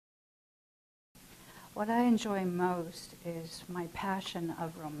What I enjoy most is my passion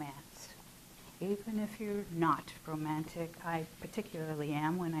of romance. Even if you're not romantic, I particularly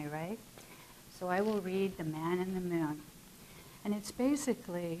am when I write. So I will read The Man in the Moon. And it's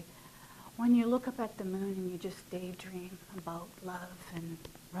basically when you look up at the moon and you just daydream about love and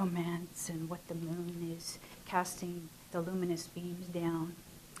romance and what the moon is casting the luminous beams down.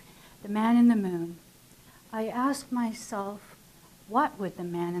 The Man in the Moon. I ask myself, what would the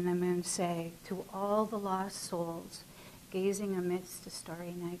Man in the Moon say to all the lost souls gazing amidst the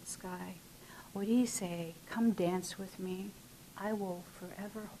starry night sky? Would he say, come dance with me, I will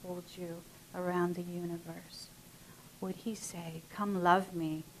forever hold you around the universe? Would he say, come love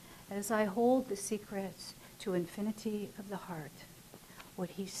me, as I hold the secrets to infinity of the heart?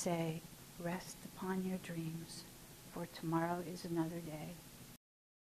 Would he say, rest upon your dreams, for tomorrow is another day?